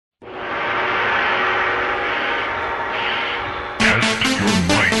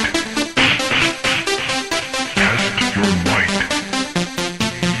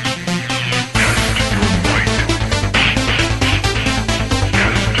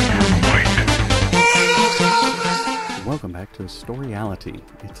back to Storyality.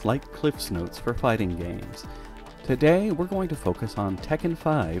 It's like Cliff's Notes for fighting games. Today we're going to focus on Tekken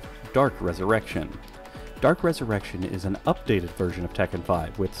 5 Dark Resurrection. Dark Resurrection is an updated version of Tekken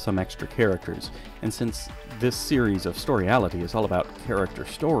 5 with some extra characters, and since this series of Storyality is all about character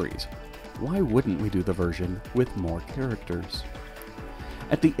stories, why wouldn't we do the version with more characters?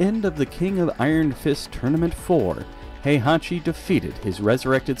 At the end of the King of Iron Fist Tournament 4, Heihachi defeated his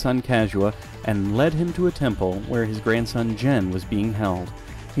resurrected son Kazuya and led him to a temple where his grandson Jin was being held.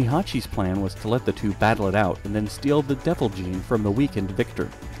 Heihachi's plan was to let the two battle it out and then steal the devil gene from the weakened victor.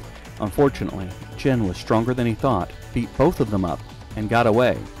 Unfortunately, Jin was stronger than he thought, beat both of them up, and got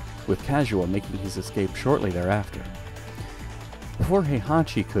away, with Kazuya making his escape shortly thereafter. Before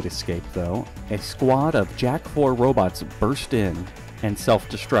Heihachi could escape, though, a squad of Jack 4 robots burst in and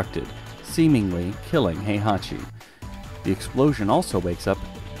self-destructed, seemingly killing Heihachi. The explosion also wakes up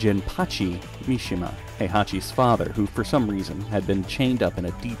Jinpachi Mishima, Heihachi's father, who for some reason had been chained up in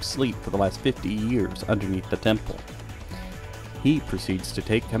a deep sleep for the last 50 years underneath the temple. He proceeds to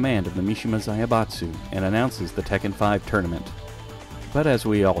take command of the Mishima Zaibatsu and announces the Tekken 5 tournament. But as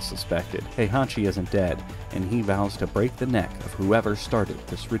we all suspected, Heihachi isn't dead, and he vows to break the neck of whoever started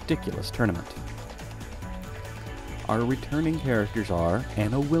this ridiculous tournament. Our returning characters are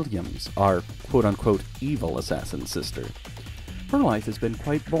Anna Williams, our quote-unquote evil assassin sister. Her life has been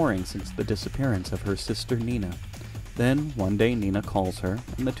quite boring since the disappearance of her sister Nina. Then, one day Nina calls her,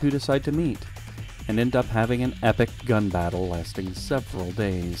 and the two decide to meet, and end up having an epic gun battle lasting several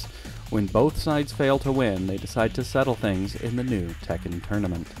days. When both sides fail to win, they decide to settle things in the new Tekken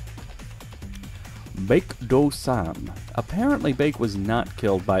tournament. Bake Do-san. Apparently Bake was not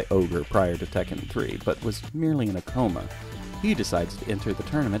killed by Ogre prior to Tekken 3, but was merely in a coma. He decides to enter the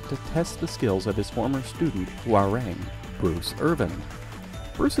tournament to test the skills of his former student, Hwoarang, Bruce Irvin.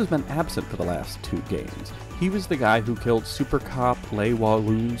 Bruce has been absent for the last 2 games. He was the guy who killed Super Cop Lei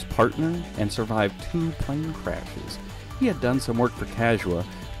Walun's partner and survived 2 plane crashes. He had done some work for Kazuya,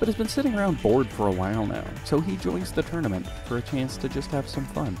 but has been sitting around bored for a while now, so he joins the tournament for a chance to just have some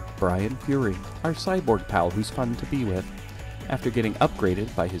fun. Brian Fury, our cyborg pal who's fun to be with. After getting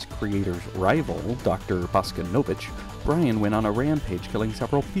upgraded by his creator's rival, Dr. Boskanovich, Brian went on a rampage killing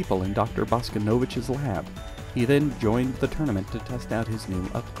several people in Dr. Boskanovich's lab. He then joined the tournament to test out his new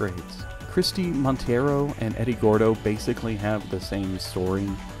upgrades. Christy Monteiro and Eddie Gordo basically have the same story.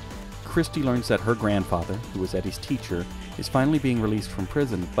 Christy learns that her grandfather, who was Eddie's teacher, is finally being released from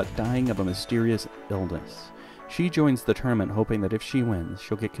prison, but dying of a mysterious illness. She joins the tournament hoping that if she wins,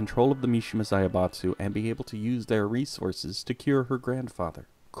 she'll get control of the Mishima Zaibatsu and be able to use their resources to cure her grandfather.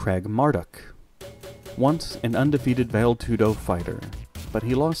 Craig Marduk. Once an undefeated Veiled Tudo fighter, but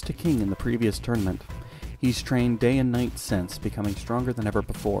he lost to King in the previous tournament. He's trained day and night since, becoming stronger than ever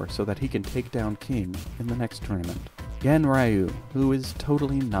before so that he can take down King in the next tournament. Yan Ryu, who is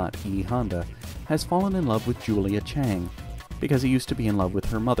totally not E Honda, has fallen in love with Julia Chang, because he used to be in love with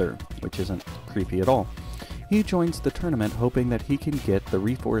her mother, which isn't creepy at all. He joins the tournament hoping that he can get the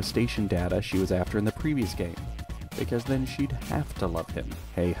reforestation data she was after in the previous game, because then she'd have to love him.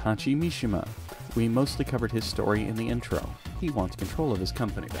 Heihachi Mishima. We mostly covered his story in the intro. He wants control of his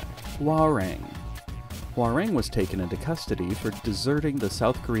company back. Hwoarang. Hwoarang was taken into custody for deserting the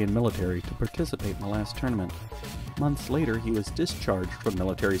South Korean military to participate in the last tournament. Months later, he was discharged from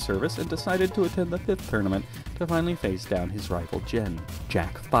military service and decided to attend the 5th tournament to finally face down his rival Jin.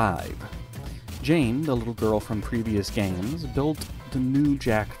 Jack 5. Jane, the little girl from previous games, built the new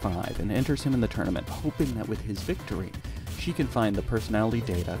Jack 5 and enters him in the tournament, hoping that with his victory, she can find the personality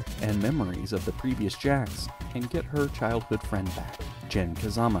data and memories of the previous Jacks and get her childhood friend back, Jin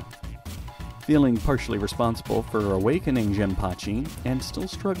Kazama. Feeling partially responsible for awakening Jinpachi and still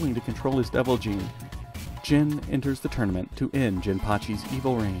struggling to control his devil gene, Jin enters the tournament to end Jinpachi's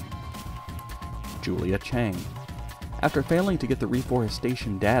evil reign. Julia Chang. After failing to get the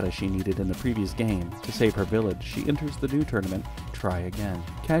reforestation data she needed in the previous game to save her village, she enters the new tournament to try again.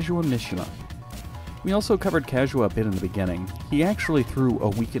 Kazuya Mishima. We also covered Kazuya a bit in the beginning. He actually threw a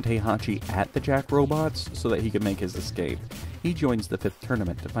weakened Heihachi at the Jack robots so that he could make his escape. He joins the 5th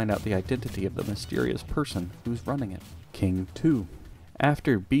tournament to find out the identity of the mysterious person who's running it. King 2.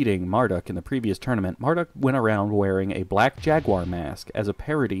 After beating Marduk in the previous tournament, Marduk went around wearing a black jaguar mask as a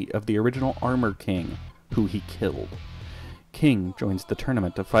parody of the original Armor King, who he killed. King joins the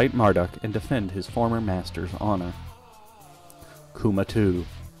tournament to fight Marduk and defend his former master's honor. Kuma 2.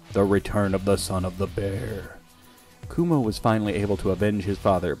 The Return of the Son of the Bear. Kuma was finally able to avenge his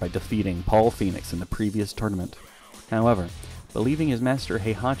father by defeating Paul Phoenix in the previous tournament. However, Believing his master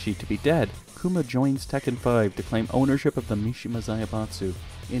Heihachi to be dead, Kuma joins Tekken 5 to claim ownership of the Mishima Zaibatsu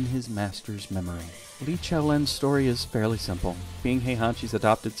in his master's memory. Li Chaolen's story is fairly simple. Being Heihachi's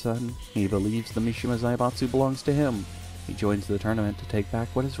adopted son, he believes the Mishima Zaibatsu belongs to him. He joins the tournament to take back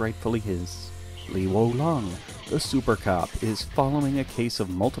what is rightfully his. Li Wolong, the super cop, is following a case of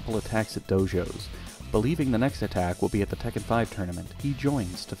multiple attacks at dojos. Believing the next attack will be at the Tekken 5 tournament, he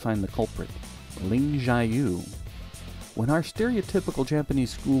joins to find the culprit, Ling Jiayu. When our stereotypical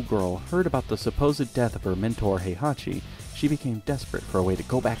Japanese schoolgirl heard about the supposed death of her mentor Heihachi, she became desperate for a way to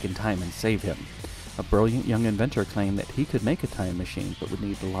go back in time and save him. A brilliant young inventor claimed that he could make a time machine but would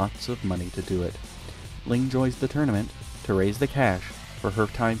need lots of money to do it. Ling joins the tournament to raise the cash for her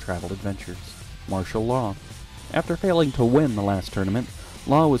time travel adventures. Martial law. After failing to win the last tournament,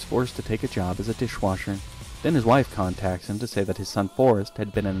 Law was forced to take a job as a dishwasher. Then his wife contacts him to say that his son Forrest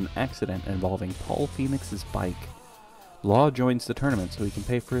had been in an accident involving Paul Phoenix's bike. Law joins the tournament so he can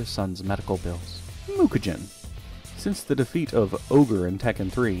pay for his son's medical bills. Mukujin. Since the defeat of Ogre in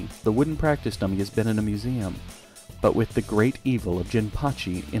Tekken 3, the wooden practice dummy has been in a museum. But with the great evil of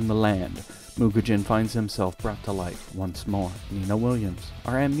Jinpachi in the land, Mukujin finds himself brought to life once more. Nina Williams,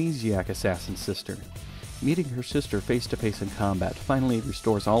 our amnesiac assassin sister. Meeting her sister face-to-face in combat finally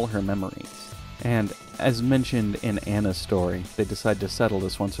restores all her memories. And, as mentioned in Anna's story, they decide to settle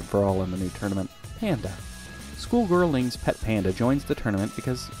this once and for all in the new tournament. Panda. Schoolgirl Ling's pet panda joins the tournament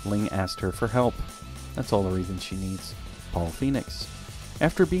because Ling asked her for help. That's all the reason she needs. Paul Phoenix.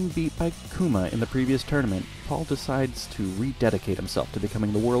 After being beat by Kuma in the previous tournament, Paul decides to rededicate himself to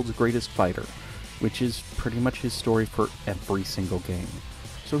becoming the world's greatest fighter, which is pretty much his story for every single game.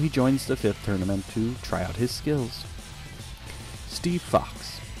 So he joins the 5th tournament to try out his skills. Steve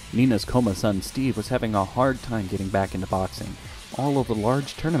Fox. Nina's coma son Steve was having a hard time getting back into boxing. All of the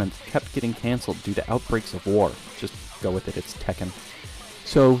large tournaments kept getting cancelled due to outbreaks of war. Just go with it, it's Tekken.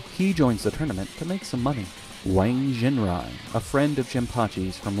 So he joins the tournament to make some money. Wang Jinrai, a friend of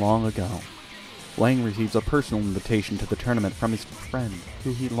Jinpachi's from long ago. Wang receives a personal invitation to the tournament from his friend,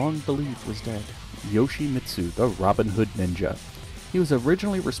 who he long believed was dead. Yoshimitsu, the Robin Hood ninja. He was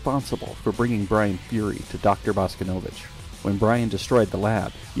originally responsible for bringing Brian Fury to Dr. Boskanovich. When Brian destroyed the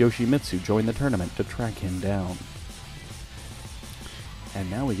lab, Yoshimitsu joined the tournament to track him down. And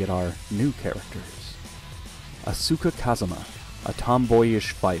now we get our new characters. Asuka Kazuma, a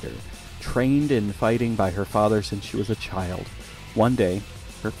tomboyish fighter, trained in fighting by her father since she was a child. One day,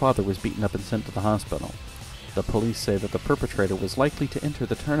 her father was beaten up and sent to the hospital. The police say that the perpetrator was likely to enter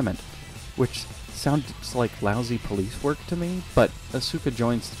the tournament, which sounds like lousy police work to me, but Asuka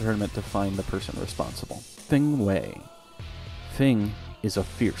joins the tournament to find the person responsible. Fing Wei. Fing is a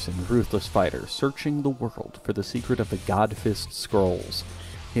fierce and ruthless fighter searching the world for the secret of the God Fist Scrolls.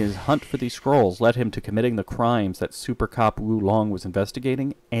 His hunt for these scrolls led him to committing the crimes that Super Cop Wu Long was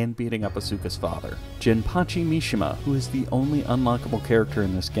investigating and beating up Asuka's father. Jinpachi Mishima, who is the only unlockable character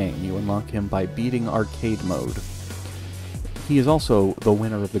in this game. You unlock him by beating arcade mode. He is also the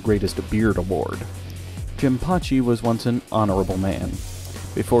winner of the Greatest Beard Award. Jinpachi was once an honorable man.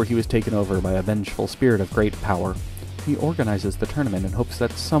 Before he was taken over by a vengeful spirit of great power, he organizes the tournament in hopes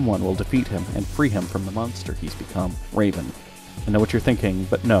that someone will defeat him and free him from the monster he's become, Raven. I know what you're thinking,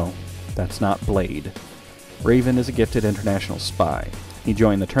 but no, that's not Blade. Raven is a gifted international spy. He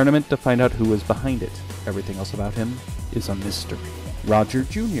joined the tournament to find out who was behind it. Everything else about him is a mystery. Roger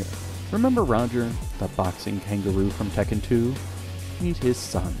Jr. Remember Roger, the boxing kangaroo from Tekken 2? Meet his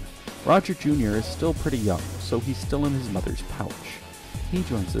son. Roger Jr. is still pretty young, so he's still in his mother's pouch. He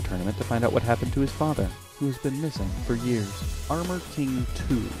joins the tournament to find out what happened to his father, who has been missing for years. Armor King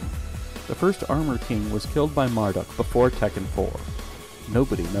 2. The first Armor King was killed by Marduk before Tekken 4.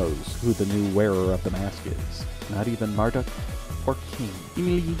 Nobody knows who the new wearer of the mask is. Not even Marduk or King.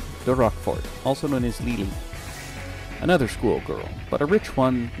 Emily de Roquefort, also known as Lily. Another schoolgirl, but a rich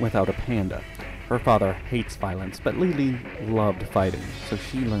one without a panda. Her father hates violence, but Lily loved fighting, so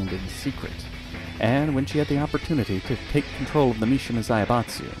she learned in secret. And when she had the opportunity to take control of the Mishima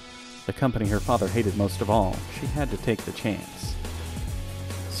Zaibatsu, the company her father hated most of all, she had to take the chance.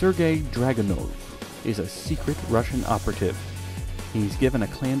 Sergei Dragunov is a secret Russian operative. He's given a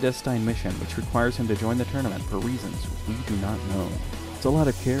clandestine mission which requires him to join the tournament for reasons we do not know. It's a lot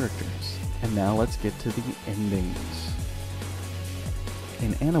of characters. And now let's get to the endings.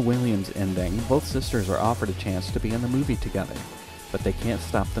 In Anna Williams' ending, both sisters are offered a chance to be in the movie together, but they can't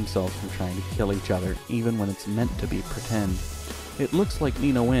stop themselves from trying to kill each other, even when it's meant to be pretend. It looks like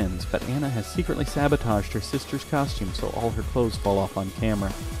Nina wins, but Anna has secretly sabotaged her sister's costume so all her clothes fall off on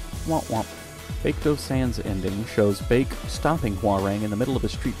camera. Womp womp. Baekdo San's ending shows Baek stopping Hwoarang in the middle of a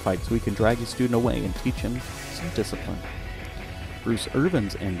street fight so he can drag his student away and teach him some discipline. Bruce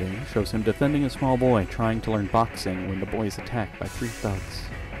Irvin's ending shows him defending a small boy trying to learn boxing when the boy is attacked by 3 thugs.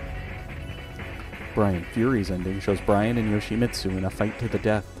 Brian Fury's ending shows Brian and Yoshimitsu in a fight to the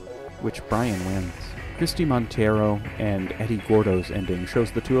death, which Brian wins. Christy Montero and Eddie Gordo's ending shows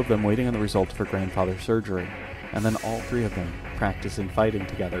the 2 of them waiting on the results for grandfather's surgery, and then all 3 of them practicing fighting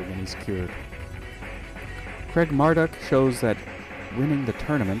together when he's cured. Craig Marduk shows that winning the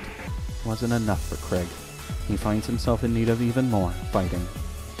tournament wasn't enough for Craig. He finds himself in need of even more fighting.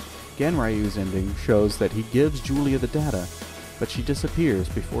 Ganryu's ending shows that he gives Julia the data, but she disappears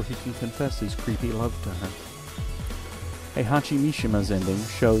before he can confess his creepy love to her. Heihachi Mishima's ending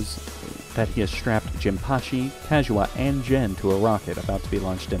shows that he has strapped Jinpachi, Kazuha, and Gen to a rocket about to be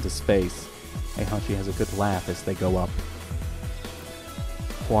launched into space. Heihachi has a good laugh as they go up.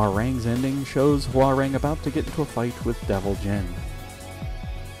 Hwoarang's ending shows Hwoarang about to get into a fight with Devil Jin.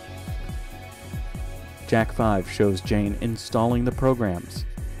 Jack 5 shows Jane installing the programs,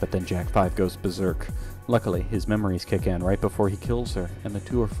 but then Jack 5 goes berserk. Luckily, his memories kick in right before he kills her, and the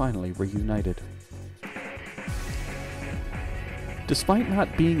 2 are finally reunited. Despite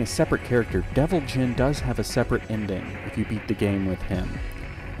not being a separate character, Devil Jin does have a separate ending if you beat the game with him.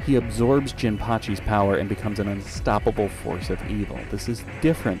 He absorbs Jinpachi's power and becomes an unstoppable force of evil. This is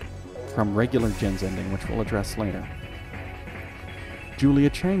different from regular Jin's ending, which we'll address later. Julia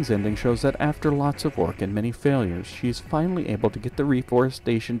Chang's ending shows that after lots of work and many failures, she is finally able to get the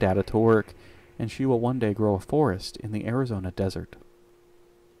reforestation data to work, and she will one day grow a forest in the Arizona desert.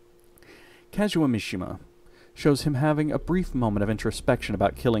 Kazuha Mishima shows him having a brief moment of introspection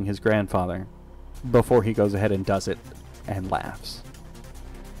about killing his grandfather, before he goes ahead and does it, and laughs.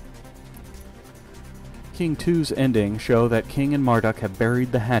 King 2's ending show that King and Marduk have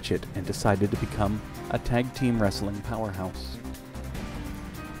buried the hatchet and decided to become a tag team wrestling powerhouse.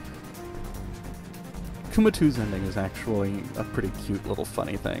 Kuma 2's ending is actually a pretty cute little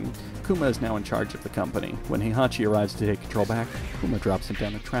funny thing. Kuma is now in charge of the company. When Heihachi arrives to take control back, Kuma drops him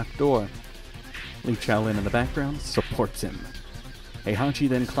down a trap door. Lee Chaolin in the background supports him. Heihachi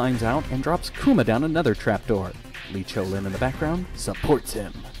then climbs out and drops Kuma down another trapdoor. Lee Chaolin in the background supports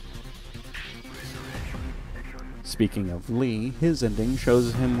him. Speaking of Lee, his ending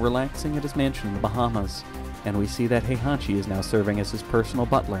shows him relaxing at his mansion in the Bahamas, and we see that Heihachi is now serving as his personal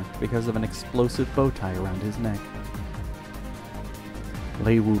butler because of an explosive bow tie around his neck.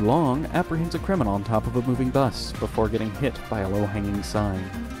 Lei Wulong apprehends a criminal on top of a moving bus before getting hit by a low-hanging sign.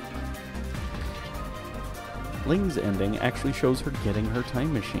 Ling's ending actually shows her getting her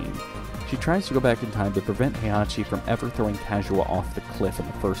time machine. She tries to go back in time to prevent Heihachi from ever throwing Kazuha off the cliff in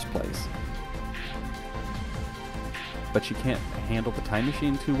the first place. But she can't handle the time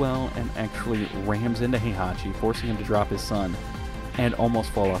machine too well and actually rams into Heihachi, forcing him to drop his son and almost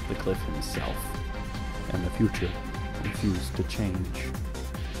fall off the cliff himself. And the future refused to change.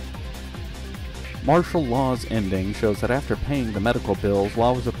 Martial Law's ending shows that after paying the medical bills,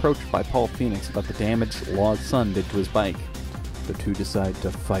 Law was approached by Paul Phoenix about the damage Law's son did to his bike. The 2 decide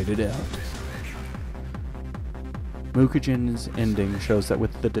to fight it out. Mukujin's ending shows that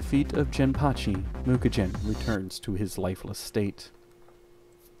with the defeat of Jinpachi, Mukujin returns to his lifeless state.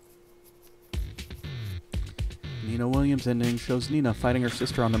 Nina Williams' ending shows Nina fighting her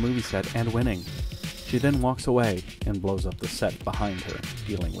sister on the movie set and winning. She then walks away and blows up the set behind her,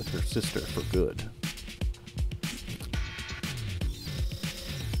 dealing with her sister for good.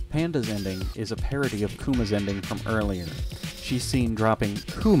 Panda's ending is a parody of Kuma's ending from earlier. She's seen dropping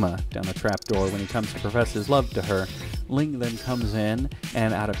Kuma down a trapdoor when he comes to profess his love to her. Ling then comes in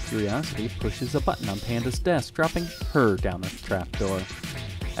and, out of curiosity, pushes a button on Panda's desk, dropping her down a trapdoor.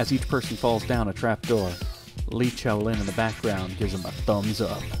 As each person falls down a trapdoor, Lee Chaolin in the background gives him a thumbs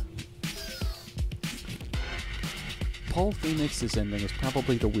up. Paul Phoenix's ending is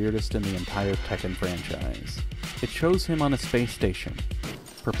probably the weirdest in the entire Tekken franchise. It shows him on a space station,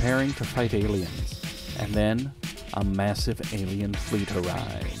 preparing to fight aliens, and then a massive alien fleet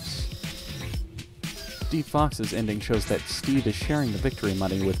arrives. Steve Fox's ending shows that Steve is sharing the victory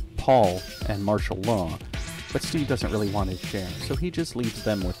money with Paul and Martial Law, but Steve doesn't really want his share, so he just leaves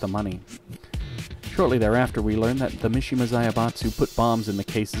them with the money. Shortly thereafter, we learn that the Mishima Zaibatsu put bombs in the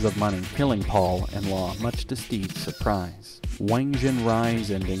cases of money, killing Paul and Law, much to Steve's surprise. Wang Jinrai's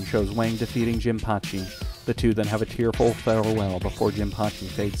ending shows Wang defeating Jinpachi. The 2 then have a tearful farewell before Jinpachi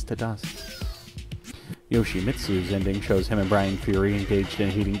fades to dust. Yoshimitsu's ending shows him and Brian Fury engaged in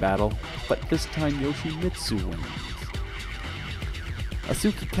a heating battle, but this time Yoshimitsu wins.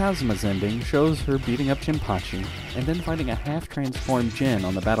 Asuki Kazuma's ending shows her beating up Jinpachi, and then fighting a half-transformed Jin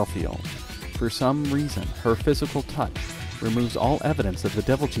on the battlefield. For some reason, her physical touch removes all evidence of the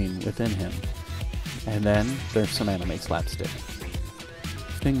devil gene within him. And then there's some anime slapstick.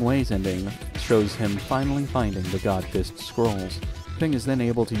 Feng Wei's ending shows him finally finding the God Fist scrolls. Feng is then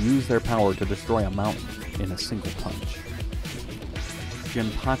able to use their power to destroy a mountain in a single punch.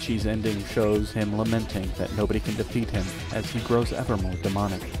 Jinpachi's ending shows him lamenting that nobody can defeat him as he grows ever more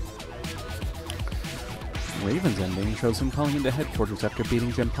demonic. Raven's ending shows him calling into headquarters after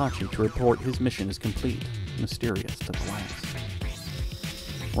beating Jinpachi to report his mission is complete, mysterious to the last.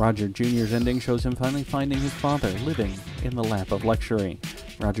 Roger Jr.'s ending shows him finally finding his father living in the lap of luxury.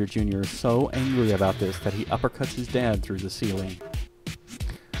 Roger Jr. is so angry about this that he uppercuts his dad through the ceiling.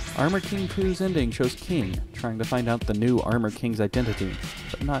 Armor King 2's ending shows King trying to find out the new Armor King's identity,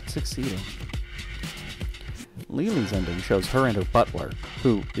 but not succeeding. Lily's ending shows her and her butler,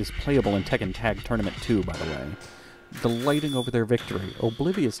 who is playable in Tekken Tag Tournament 2, by the way, delighting over their victory,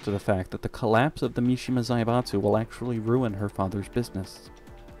 oblivious to the fact that the collapse of the Mishima Zaibatsu will actually ruin her father's business.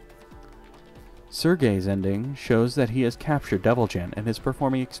 Sergei's ending shows that he has captured Devil Jin and is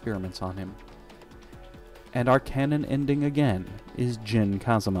performing experiments on him. And our canon ending again is Jin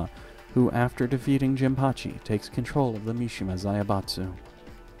Kazuma, who after defeating Jinpachi takes control of the Mishima Zaibatsu.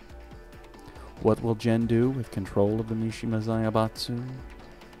 What will Jin do with control of the Mishima Zaibatsu?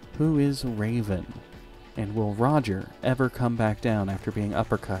 Who is Raven? And will Roger ever come back down after being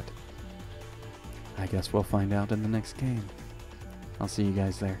uppercut? I guess we'll find out in the next game. I'll see you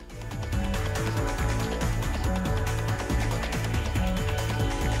guys there.